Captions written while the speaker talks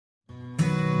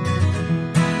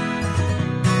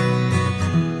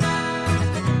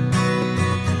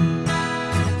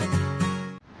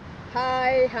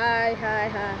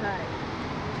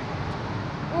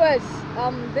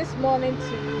Viewers, this morning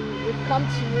we've come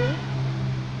to you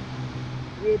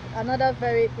with another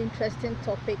very interesting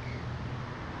topic.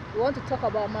 We want to talk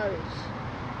about marriage.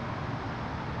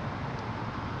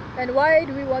 And why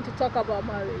do we want to talk about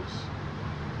marriage?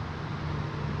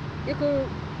 You could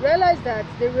realize that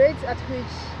the rate at which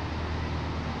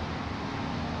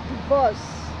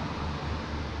divorce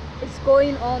is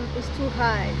going on is too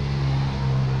high,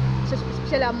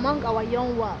 especially among our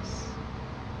young ones.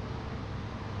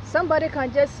 Somebody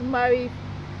can just marry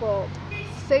for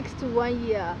 6 to 1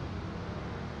 year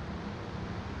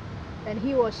and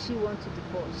he or she wants to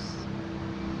divorce.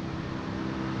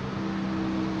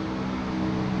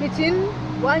 Between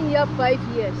 1 year, 5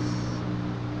 years,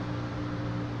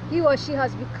 he or she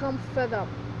has become fed up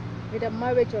with the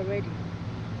marriage already.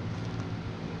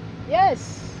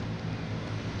 Yes.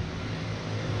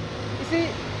 You see,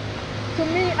 to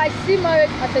me, I see marriage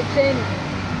as a journey,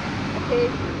 okay?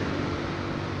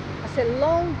 As a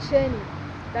long journey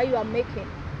that you are making.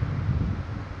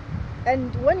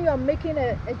 And when you are making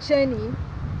a journey,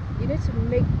 you need to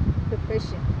make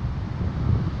preparation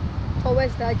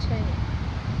towards that journey.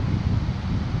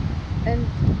 And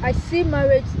I see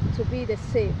marriage to be the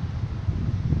same.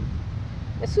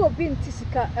 It's so being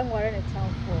Tisika and we're in a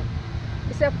town for.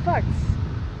 It's a fact.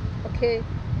 Okay?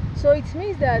 So it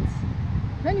means that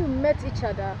when you met each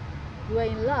other, you were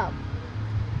in love.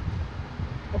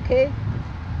 Okay?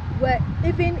 You were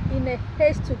even in a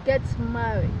haste to get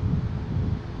married.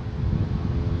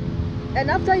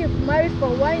 And after you've married for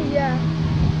 1 year,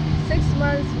 6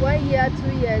 months, 1 year,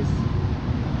 2 years,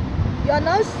 you are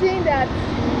now seeing that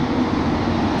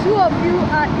two of you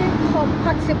are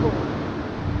incompatible.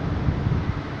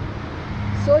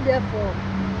 So therefore,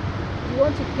 you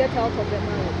want to get out of the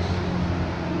marriage.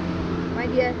 My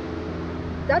dear,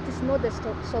 that is not the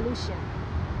solution.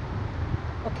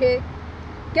 Okay?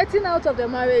 Getting out of the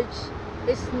marriage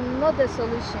is not the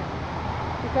solution,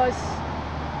 because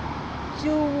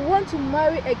you want to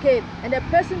marry again, and the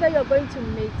person that you're going to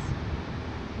meet,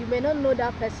 you may not know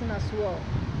that person as well.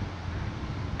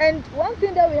 And one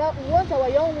thing that we want our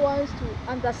young ones to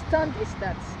understand is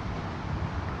that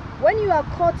when you are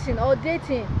courting or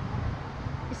dating,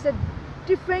 it's a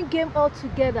different game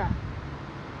altogether.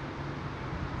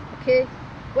 Okay?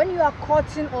 When you are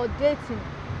courting or dating,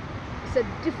 it's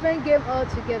a different game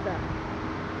altogether.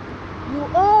 You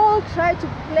all try to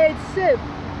play it safe.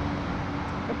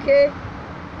 Okay?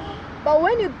 But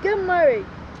when you get married,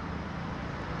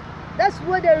 that's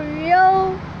where the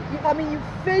you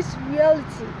face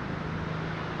reality.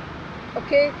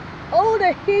 Okay? All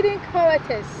the hidden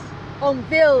characters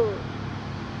unveil.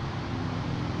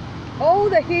 All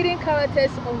the hidden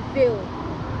characters unveil.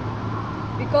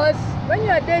 Because when you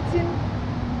are dating,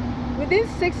 within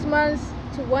 6 months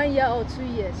to 1 year or 2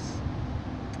 years,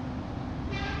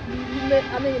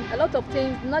 a lot of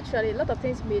things, naturally, a lot of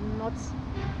things may not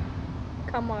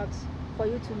come out for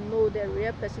you to know the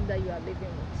real person that you are living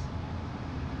with.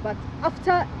 But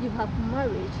after you have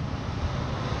married,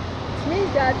 it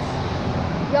means that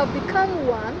you have become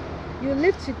one, you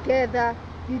live together,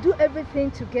 you do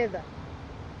everything together.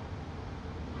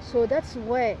 So that's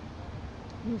where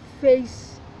you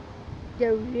face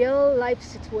the real life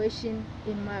situation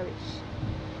in marriage.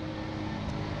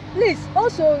 Please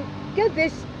also get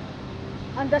this,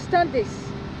 understand this,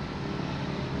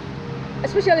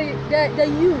 especially the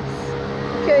youth.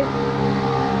 Okay,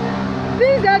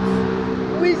 things that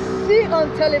we see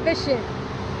on television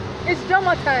is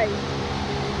dramatized.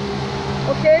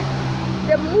 Okay,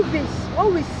 the movies,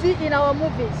 what we see in our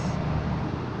movies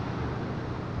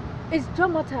is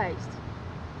dramatized,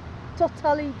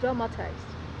 totally dramatized.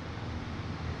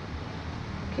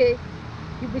 Okay,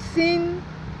 you'll be seeing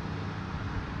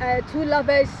two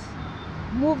lovers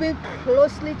moving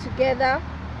closely together.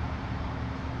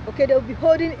 Okay, they'll be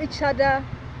holding each other,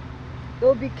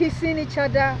 they'll be kissing each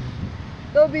other,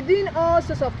 they'll be doing all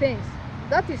sorts of things.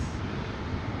 That is,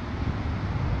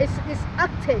 it's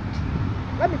acted.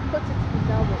 Let me put it in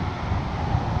that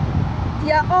way.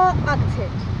 They are all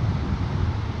acted.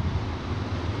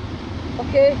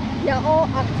 Okay, they are all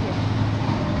acted.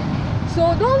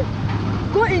 So don't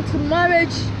go into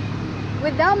marriage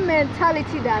with that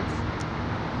mentality that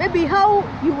maybe how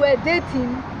you were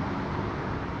dating,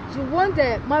 you want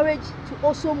the marriage to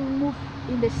also move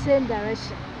in the same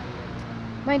direction.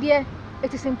 My dear,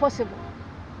 it is impossible.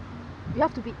 You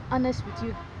have to be honest with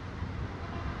you,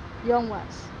 young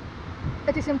ones.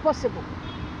 It is impossible.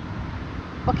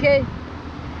 Okay?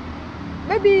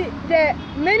 Maybe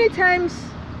many times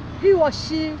he or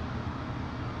she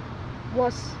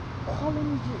was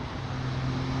calling you.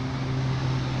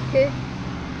 Okay?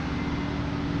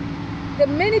 The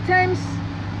many times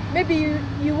maybe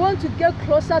you want to get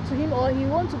closer to him, or he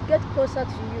want to get closer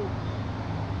to you.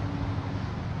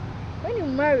 When you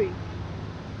marry,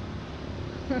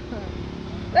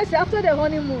 let's say after the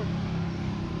honeymoon,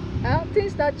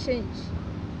 things start change.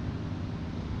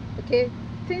 Okay,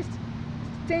 things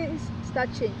start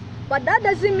change, but that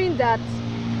doesn't mean that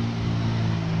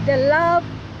the love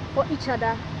for each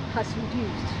other has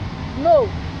reduced. No,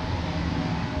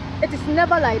 it is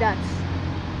never like that.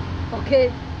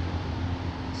 Okay,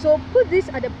 so put this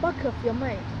at the back of your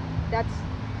mind, that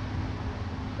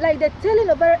like the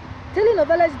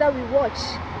telenovelas that we watch,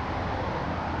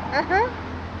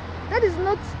 that is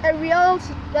not a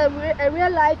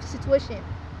real life situation.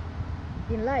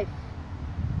 In life,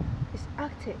 it's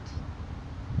acted.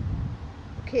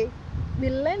 Okay, we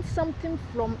learn something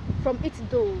from it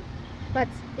though, but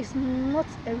it's not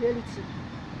a reality.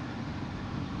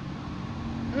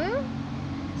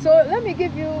 So let me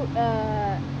give you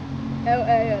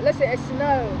let's say a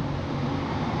scenario.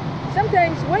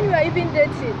 Sometimes when you are even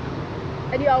dating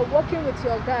and you are working with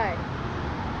your guy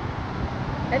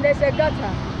and there's a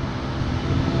gutter,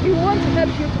 he wants to help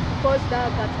you to cross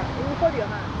that gutter. He will hold your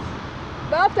hands.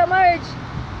 But after marriage,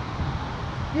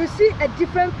 you see a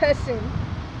different person.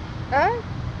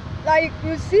 Like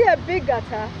you see a big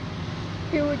gutter,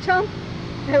 he will jump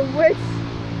and wait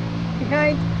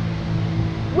behind,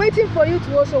 waiting for you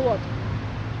to also what?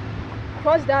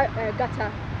 Cross that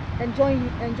gutter and join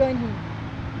him.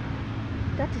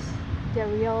 That is the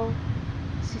real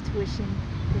situation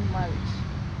in marriage.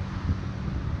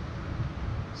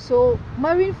 So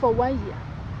marrying for 1 year,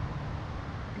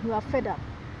 you are fed up.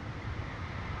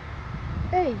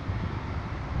 Hey,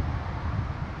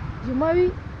 you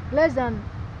marry less than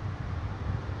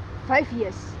 5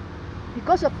 years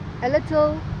because of a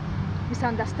little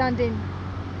misunderstanding,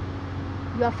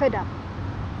 you are fed up.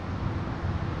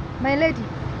 My lady,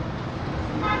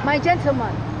 my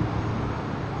gentleman,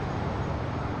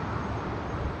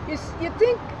 you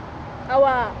think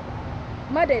our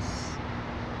mothers,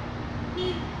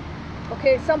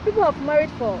 okay, some people have married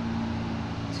for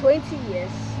 20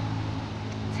 years,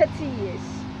 30 years,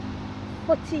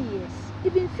 40 years,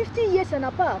 even 50 years and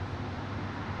above,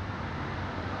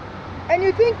 and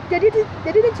you think they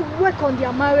didn't work on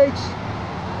their marriage?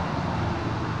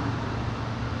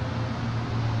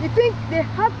 You think they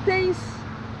had things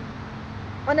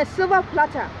on a silver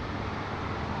platter?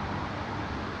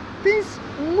 Things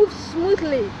moved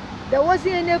smoothly. There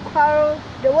wasn't any quarrel,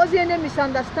 there wasn't any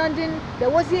misunderstanding, there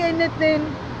wasn't anything.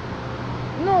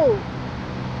 No.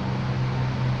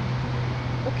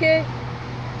 Okay?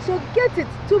 So get it.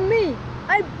 To me,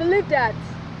 I believe that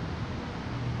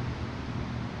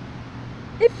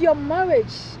if your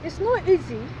marriage is not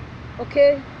easy,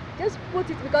 okay, just put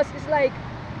it, because it's like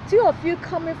two of you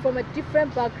coming from a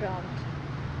different background.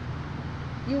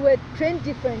 You were trained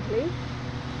differently.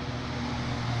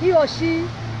 He or she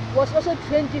was also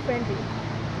trained differently,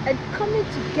 and coming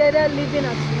together, living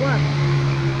as one.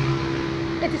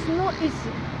 It is not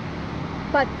easy,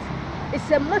 but it's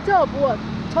a matter of what?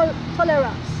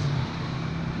 Tolerance.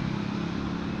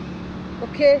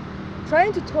 Okay,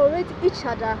 trying to tolerate each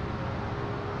other,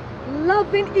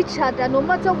 loving each other no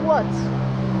matter what.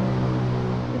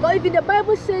 Because even the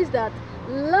Bible says that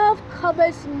love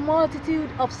covers multitude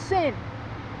of sin.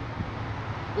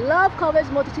 Love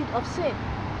covers multitude of sin.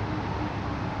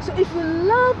 So if you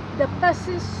love the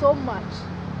person so much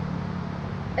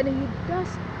and he does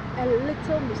a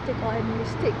little mistake or a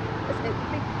mistake, that's a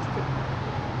big mistake,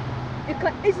 you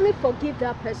can easily forgive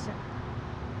that person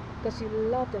because you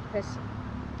love the person.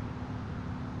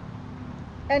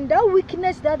 And that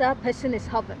weakness that that person is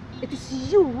having, it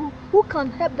is you who can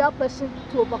help that person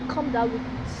to overcome that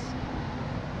weakness.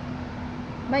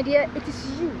 My dear, it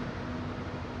is you.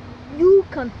 You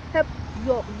can help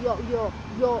your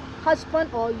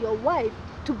husband or your wife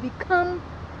to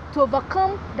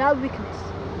overcome that weakness,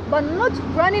 but not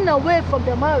running away from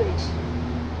the marriage.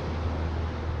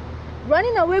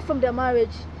 Running away from the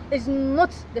marriage is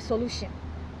not the solution.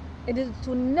 It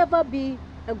will never be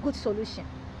a good solution,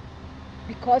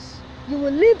 because you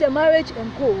will leave the marriage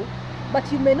and go,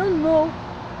 but you may not know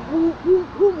whom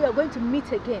you are going to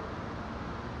meet again.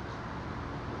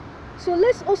 So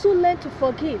let's also learn to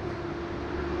forgive.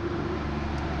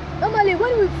 Normally,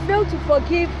 when we fail to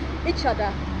forgive each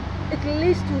other, it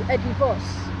leads to a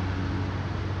divorce.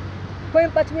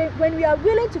 But when we are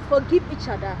willing to forgive each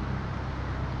other,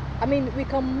 I mean, we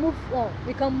can move on,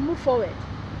 we can move forward.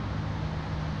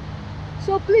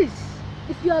 So please,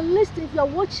 if you are listening, if you are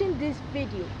watching this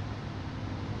video,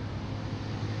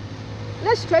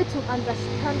 let's try to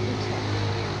understand each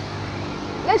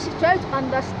other. Let's try to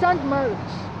understand marriage.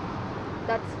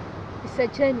 That It's a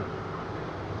journey.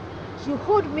 You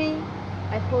hold me,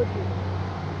 I hold you.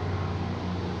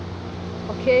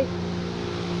 Okay?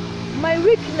 My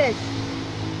weakness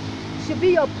should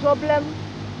be your problem,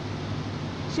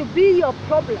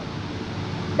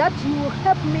 that you will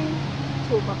help me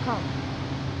to overcome.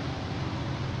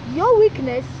 Your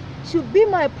weakness should be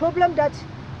my problem that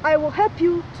I will help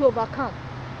you to overcome.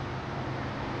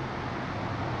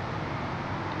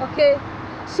 Okay?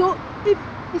 So if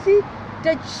you see,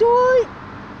 the joy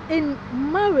in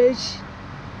marriage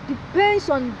depends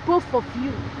on both of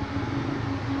you.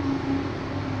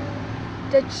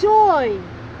 The joy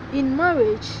in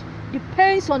marriage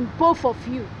depends on both of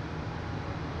you.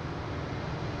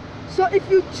 So if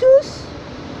you choose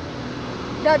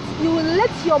that you will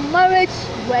let your marriage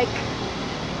work,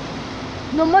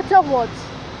 no matter what,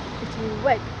 it will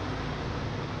work.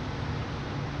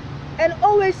 And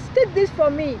always take this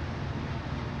from me.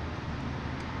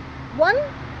 One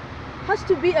has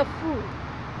to be a fool.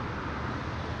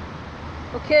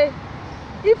 Okay?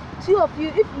 If two of you,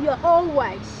 if you are all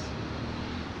wise,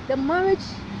 the marriage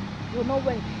will not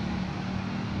work.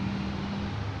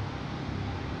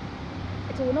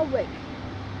 It will not work.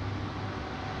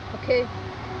 Okay?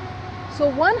 So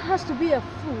one has to be a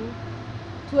fool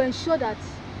to ensure that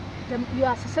you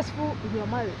are successful in your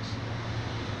marriage.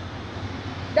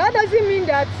 That doesn't mean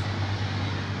that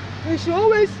you should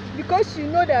always, because you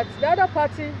know that the other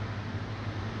party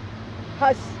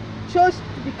has chose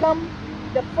to become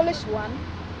the foolish one,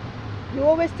 you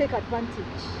always take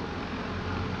advantage.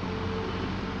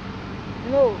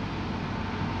 No.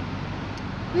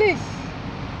 Please,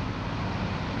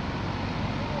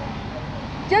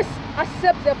 just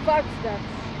accept the fact that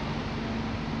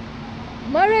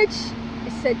marriage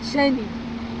is a journey.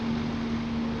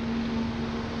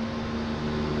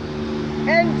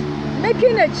 And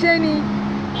making a journey,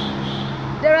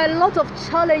 there are a lot of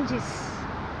challenges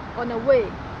on the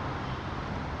way.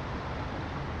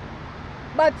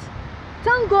 But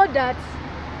thank God that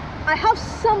I have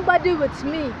somebody with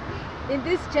me in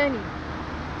this journey,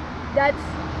 that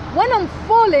when I'm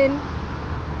falling,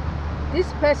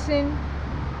 this person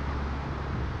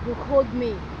will hold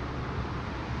me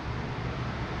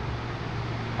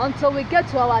until we get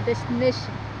to our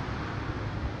destination.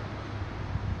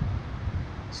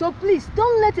 So please,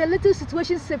 don't let a little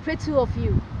situation separate two of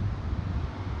you.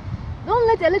 Don't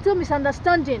let a little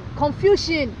misunderstanding,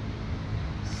 confusion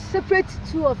separate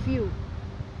two of you.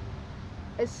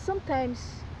 And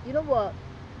sometimes, you know what?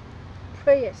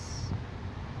 Prayers.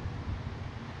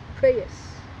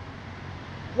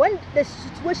 When the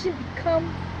situation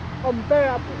becomes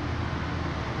unbearable,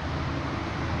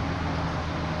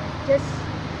 just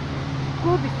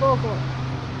go before God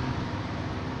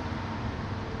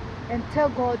and tell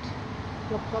God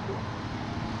your problem.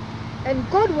 And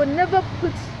God will never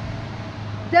put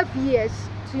deaf ears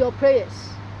to your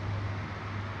prayers.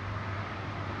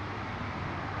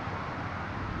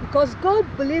 Because God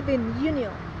believes in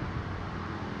union.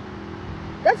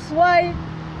 That's why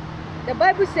the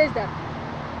Bible says that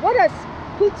what is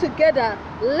put together,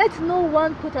 let no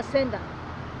one put asunder.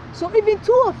 So even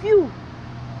two of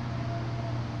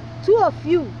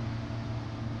you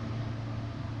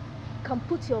can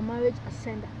put your marriage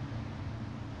asunder,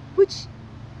 which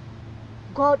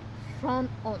God frowned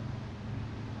on.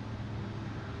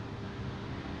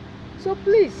 So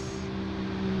please,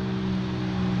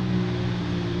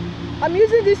 I'm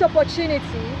using this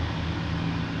opportunity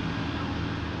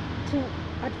to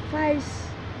advise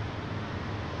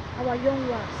our young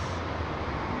ones.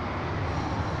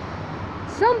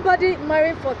 Somebody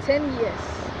married for 10 years.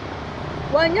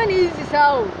 One year is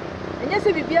how, and yes,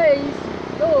 easy.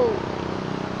 No,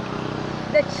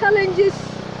 the challenges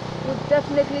will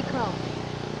definitely come.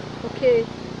 Okay,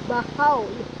 but how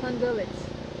you handle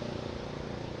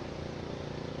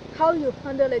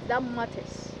it, that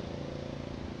matters.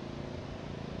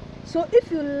 So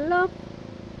if you love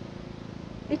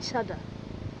each other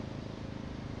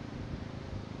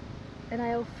and I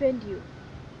offend you,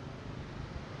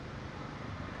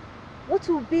 what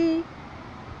will be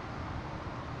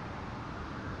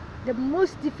the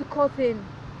most difficult thing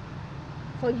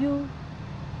for you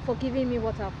forgiving me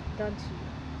what I've done to you?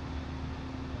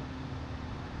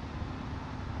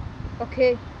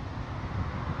 Okay?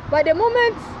 By the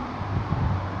moment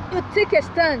you take a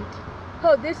stand,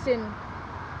 oh, this thing,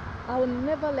 I will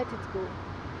never let it go.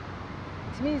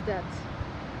 It means that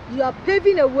you are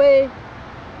paving a way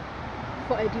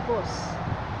for a divorce.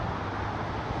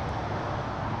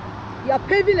 You are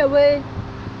paving a way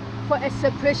for a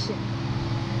separation.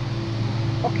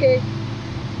 Okay?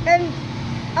 And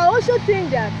I also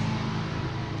think that,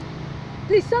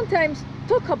 please, sometimes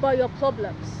talk about your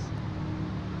problems.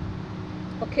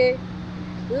 Okay,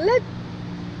 let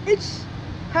each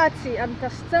party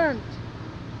understand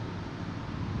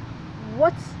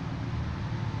what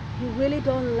you really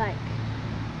don't like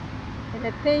and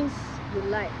the things you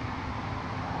like.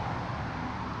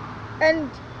 And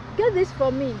get this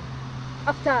from me,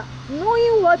 after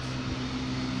knowing what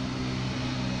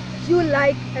you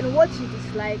like and what you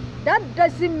dislike, that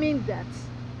doesn't mean that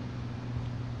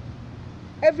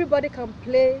everybody can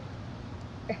play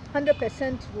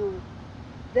 100% role.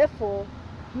 Therefore,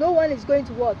 no one is going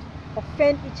to what?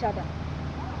 Offend each other.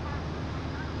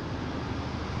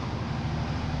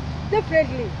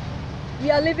 Definitely,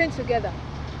 we are living together,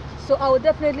 so I will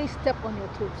definitely step on your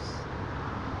toes.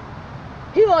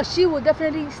 He or she will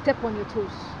definitely step on your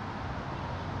toes.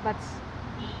 But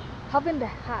having the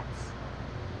heart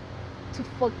to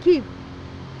forgive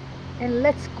and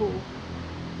let go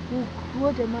will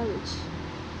grow the marriage.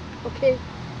 Okay?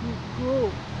 You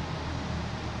grow.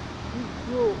 You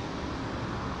grow.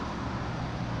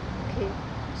 Okay?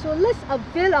 So let's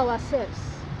avail ourselves.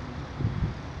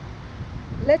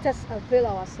 Let us avail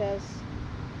ourselves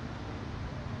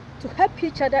to help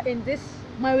each other in this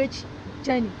marriage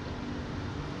journey.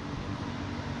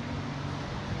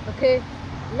 Okay?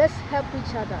 Let's help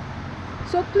each other.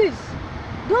 So please,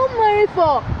 don't marry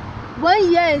for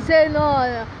 1 year and say, no,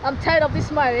 I'm tired of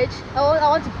this marriage. I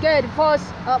want to get a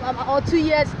divorce. Or 2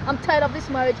 years, I'm tired of this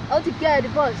marriage. I want to get a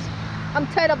divorce. I'm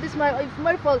tired of this marriage. If you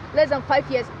marry for less than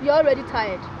 5 years, you're already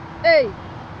tired. Hey,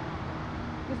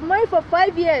 if you marry for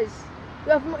 5 years,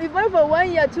 you've married for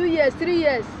 1 year, 2 years, 3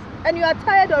 years, and you are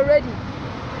tired already.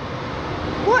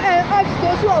 Go and ask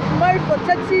those who have married for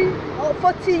 30 or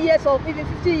 40 years or even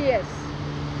 50 years.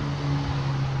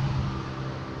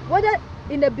 Whether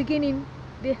in the beginning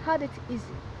they had it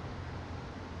easy.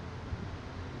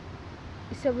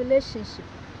 It's a relationship.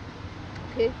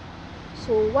 Okay?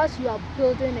 So once you are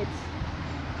building it,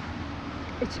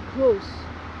 it grows.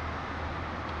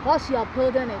 Once you are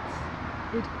building it,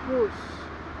 it grows.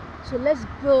 So let's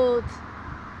build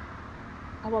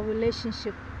our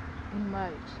relationship in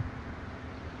marriage.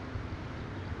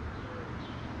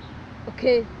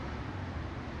 Okay?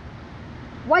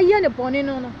 Why you born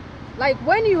no? Like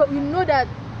when you know that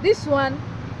this one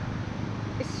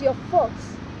is your fault,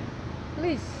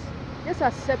 please just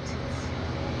accept it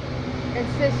and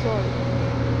say sorry.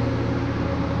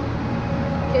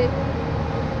 Okay?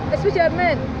 Especially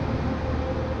men.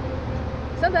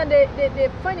 Sometimes they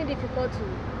find it difficult to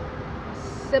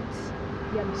accept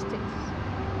their mistakes.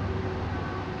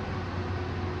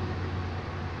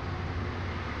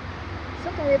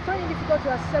 Sometimes they find it difficult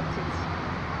to accept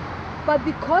it. But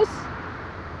because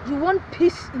you want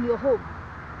peace in your home,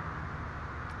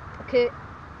 okay,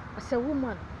 as a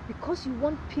woman, because you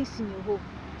want peace in your home,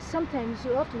 sometimes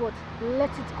you have to what?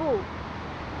 Let it go.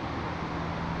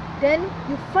 Then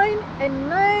you find a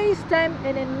nice time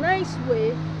and a nice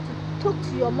way to talk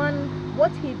to your man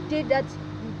what he did that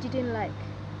you didn't like.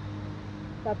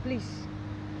 But please,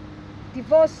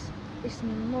 divorce is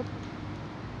not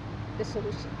the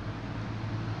solution.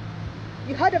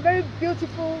 You had a very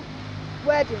beautiful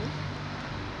wedding.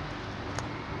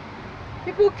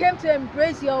 People came to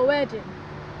embrace your wedding.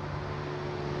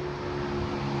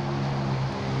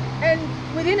 And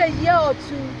within a year or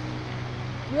two,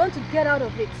 you want to get out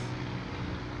of it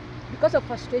because of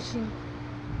frustration,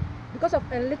 because of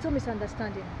a little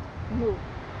misunderstanding. No.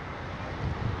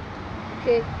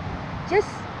 Okay? Just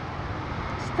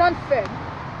stand firm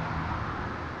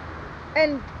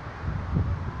and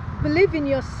believe in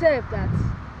yourself that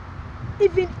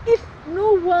even if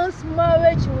no one's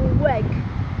marriage will work,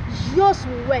 yours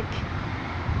will work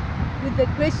with the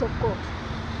grace of God.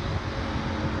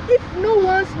 If no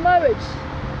one's marriage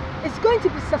is going to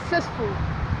be successful,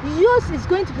 yours is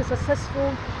going to be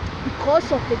successful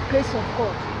because of the grace of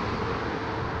God.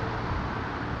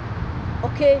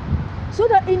 Okay? So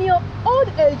that in your old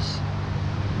age,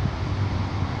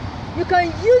 you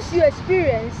can use your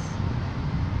experience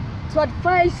to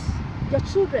advise your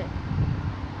children.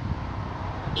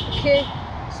 Okay?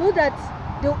 So that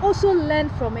they'll also learn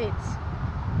from it.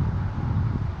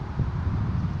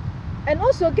 And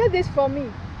also get this from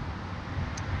me.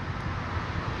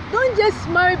 Don't just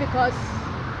marry because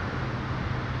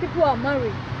people are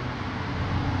married.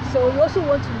 So you also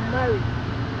want to marry.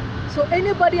 So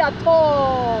anybody at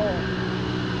all.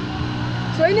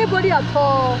 So anybody at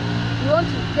all you want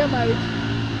to get married?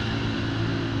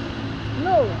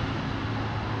 No.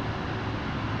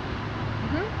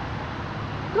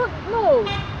 Don't, no.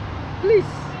 Please,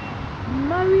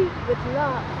 marry with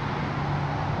love.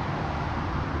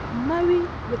 Marry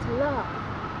with love.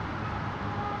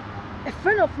 A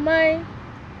friend of mine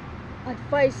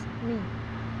advised me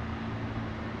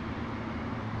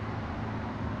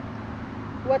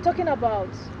we're talking about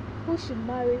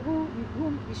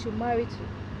whom you should marry to.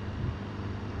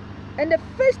 And the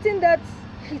first thing that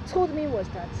he told me was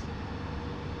that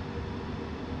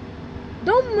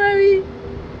don't marry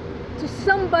to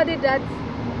somebody that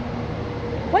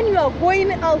when you are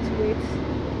going out with,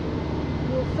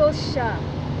 you will feel shy.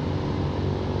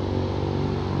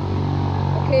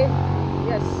 Okay?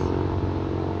 Yes.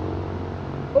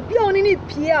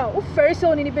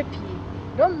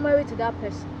 Don't marry to that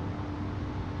person.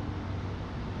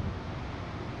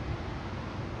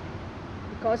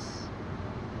 Because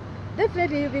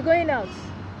definitely you'll be going out.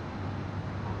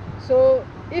 So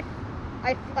if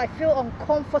I feel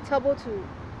uncomfortable to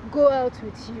go out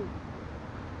with you,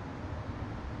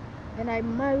 then I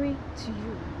marry to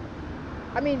you.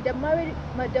 I mean, the marriage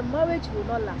will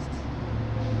not last.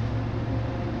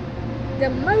 The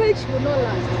marriage will not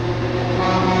last.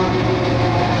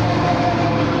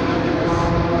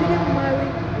 You didn't marry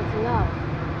with love.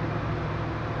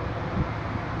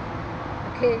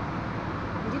 Okay?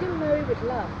 You didn't marry with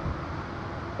love.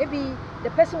 Maybe the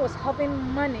person was having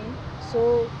money,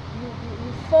 so you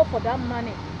fall for that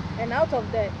money, and out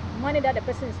of the money that the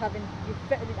person is having, you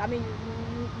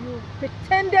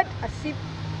pretended as if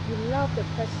you love the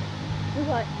person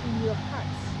who are in your heart.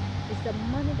 It's the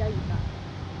money that you have.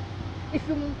 If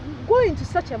you go into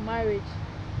such a marriage,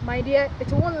 my dear,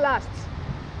 it won't last,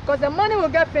 because the money will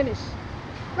get finished.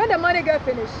 When the money gets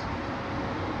finished,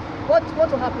 what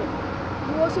will happen?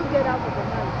 You also get out of the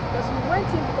marriage, because you went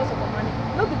in because of the money,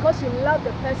 not because you love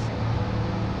the person.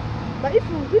 But if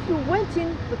you went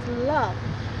in with love,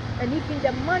 and if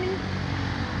the money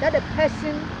that the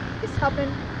person is having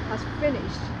has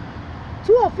finished,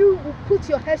 two of you will put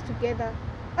your heads together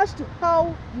as to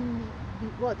how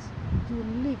you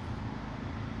live,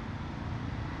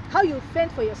 how you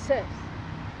fend for yourself.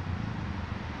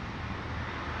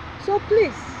 So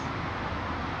please,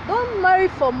 don't marry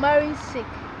for marrying's sake.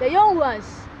 The young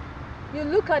ones, you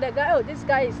look at the guy, oh, this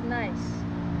guy is nice.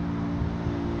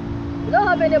 You don't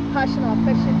have any passion or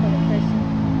affection for the person,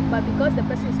 but because the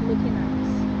person is looking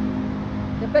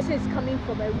nice, the person is coming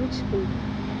from a rich home.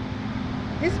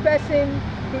 This person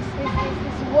is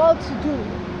well to do.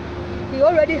 He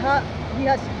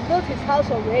has built his house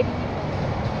already.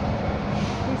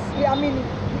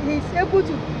 He's able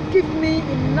to give me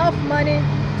enough money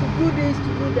to do this, to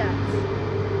do that.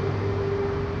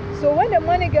 So when the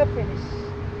money gets finished,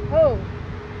 oh,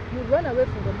 you run away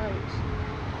from the marriage.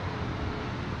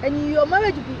 And your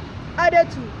marriage will be added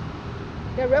to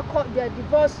the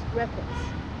divorce records.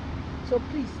 So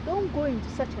please, don't go into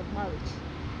such a marriage.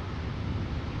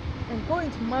 And go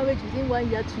into marriage within 1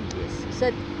 year, 2 years. You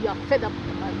said you are fed up with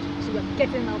the marriage, so you are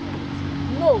getting out of it.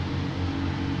 No.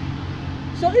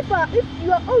 So if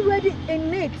you are already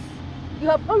in it, you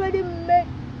have already made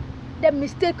the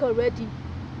mistake already,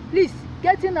 please,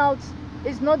 getting out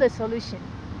is not the solution.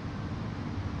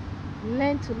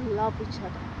 Learn to love each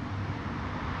other.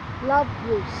 Love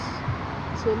grows.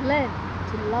 So learn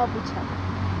to love each other.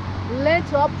 Learn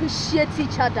to appreciate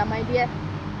each other, my dear.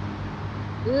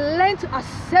 Learn to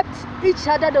accept each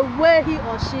other the way he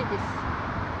or she is.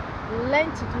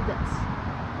 Learn to do that.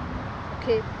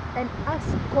 Okay? And ask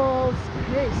God's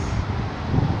grace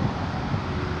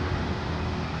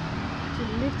to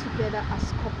live together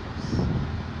as couples.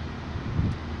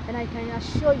 And I can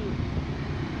assure you,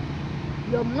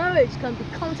 your marriage can be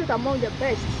counted among the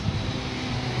best.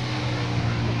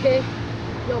 Okay?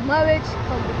 Your marriage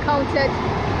can be counted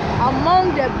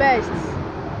among the best.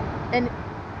 And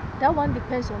that one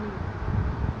depends on you.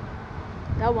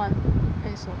 That one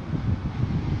depends on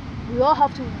you. We all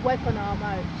have to work on our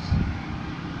marriage.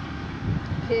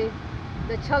 Okay?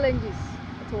 The challenges,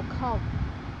 it will come.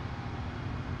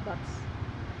 But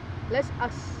let's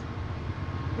ask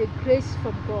the grace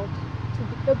from God to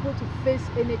be able to face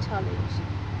any challenge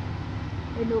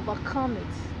and overcome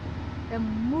it and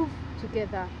move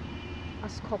together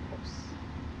as couples.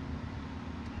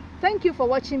 Thank you for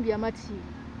watching Biama TV.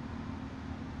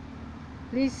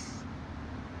 Please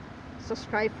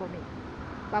subscribe for me.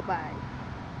 Bye bye.